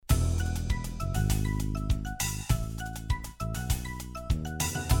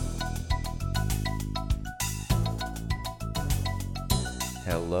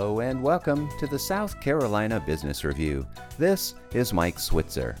Hello and welcome to the South Carolina Business Review. This is Mike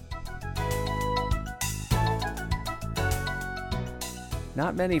Switzer.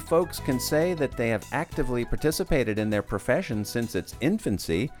 Not many folks can say that they have actively participated in their profession since its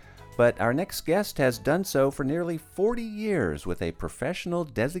infancy, but our next guest has done so for nearly 40 years with a professional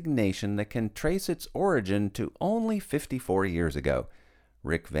designation that can trace its origin to only 54 years ago.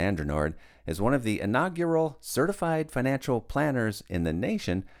 Rick Van Der Noord is one of the inaugural certified financial planners in the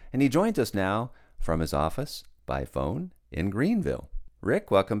nation, and he joins us now from his office by phone in Greenville. Rick,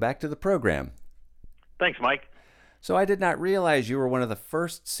 welcome back to the program. Thanks, Mike. So I did not realize you were one of the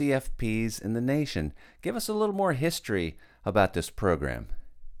first CFPs in the nation. Give us a little more history about this program.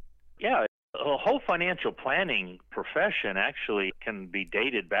 Yeah, the whole financial planning profession actually can be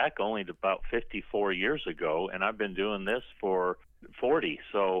dated back only to about 54 years ago, and I've been doing this for 40.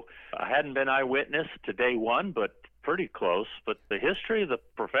 So I hadn't been eyewitness to day one, but pretty close. But the history of the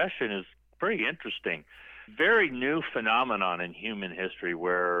profession is pretty interesting. Very new phenomenon in human history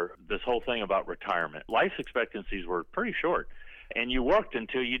where this whole thing about retirement. Life expectancies were pretty short, and you worked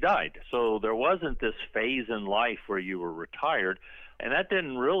until you died. So there wasn't this phase in life where you were retired. And that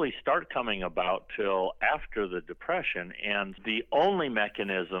didn't really start coming about till after the Depression, and the only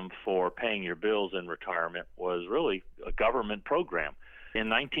mechanism for paying your bills in retirement was really a government program. In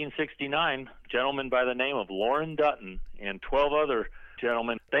 1969, a gentleman by the name of Loren Dutton and 12 other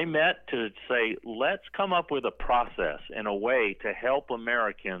gentlemen, they met to say, let's come up with a process and a way to help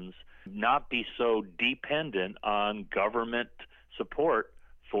Americans not be so dependent on government support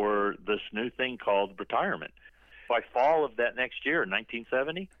for this new thing called retirement. By fall of that next year,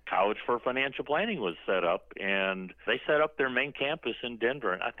 1970, College for Financial Planning was set up, and they set up their main campus in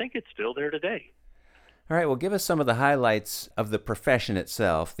Denver, and I think it's still there today. All right, well, give us some of the highlights of the profession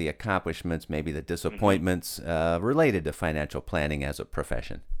itself, the accomplishments, maybe the disappointments related to financial planning as a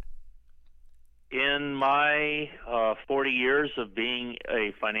profession. In my 40 years of being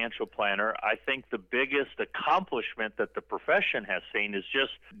a financial planner, I think the biggest accomplishment that the profession has seen is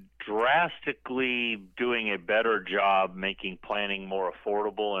just drastically doing a better job making planning more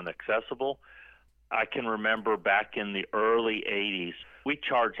affordable and accessible. I can remember back in the early 80s, we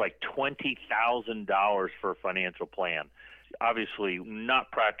charged like $20,000 for a financial plan. Obviously not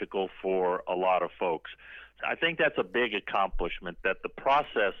practical for a lot of folks. I think that's a big accomplishment, that the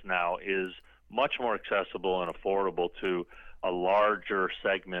process now is much more accessible and affordable to a larger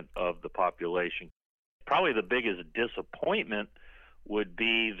segment of the population. Probably the biggest disappointment would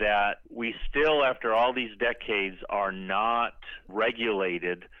be that we still, after all these decades, are not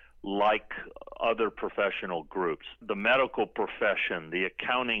regulated like other professional groups. The medical profession, the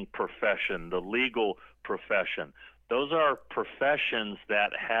accounting profession, the legal profession, those are professions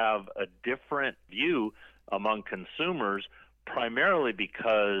that have a different view among consumers, primarily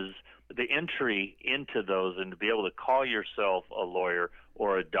because the entry into those and to be able to call yourself a lawyer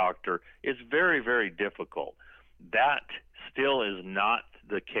or a doctor is very, very difficult. That still is not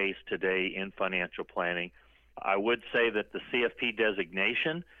the case today in financial planning. I would say that the CFP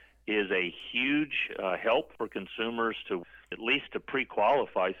designation is a huge help for consumers to at least to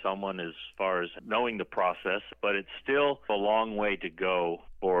pre-qualify someone as far as knowing the process, but it's still a long way to go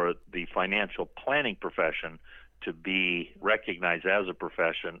for the financial planning profession to be recognized as a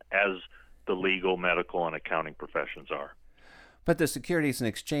profession as the legal, medical, and accounting professions are. But the Securities and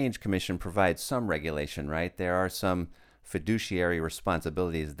Exchange Commission provides some regulation, right? There are some fiduciary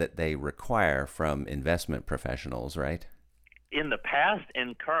responsibilities that they require from investment professionals, right? In the past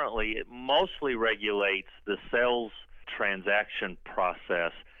and currently, it mostly regulates the sales transaction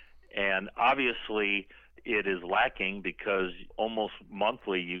process, and obviously it is lacking because almost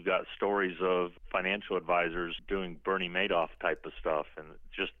monthly you got stories of financial advisors doing Bernie Madoff type of stuff and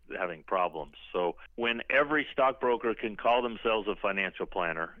just having problems. So when every stockbroker can call themselves a financial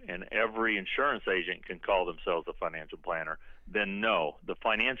planner and every insurance agent can call themselves a financial planner, then no, the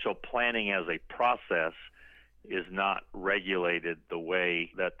financial planning as a process is not regulated the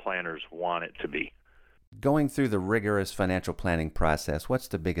way that planners want it to be. Going through the rigorous financial planning process, what's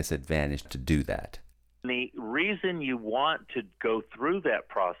the biggest advantage to do that? The reason you want to go through that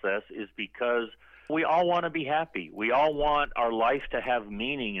process is because we all want to be happy. We all want our life to have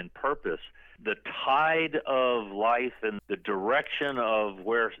meaning and purpose. The tide of life and the direction of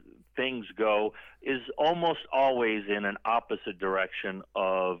where things go is almost always in an opposite direction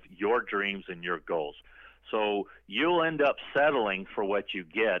of your dreams and your goals. So you'll end up settling for what you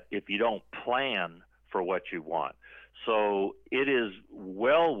get if you don't plan for what you want. So it is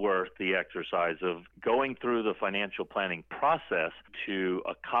well worth the exercise of going through the financial planning process to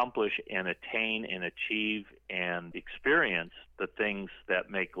accomplish and attain and achieve and experience the things that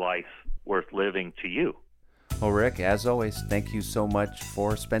make life worth living to you. Well, Rick, as always, thank you so much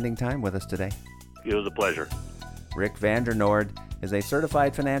for spending time with us today. It was a pleasure. Rick Van Der Noord is a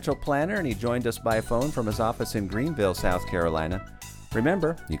certified financial planner, and he joined us by phone from his office in Greenville, South Carolina.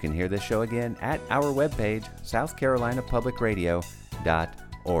 Remember, you can hear this show again at our webpage,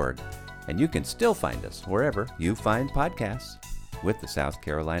 southcarolinapublicradio.org. And you can still find us wherever you find podcasts. With the South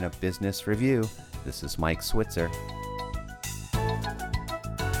Carolina Business Review, this is Mike Switzer.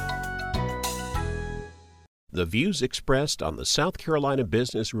 The views expressed on the South Carolina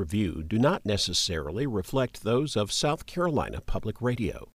Business Review do not necessarily reflect those of South Carolina Public Radio.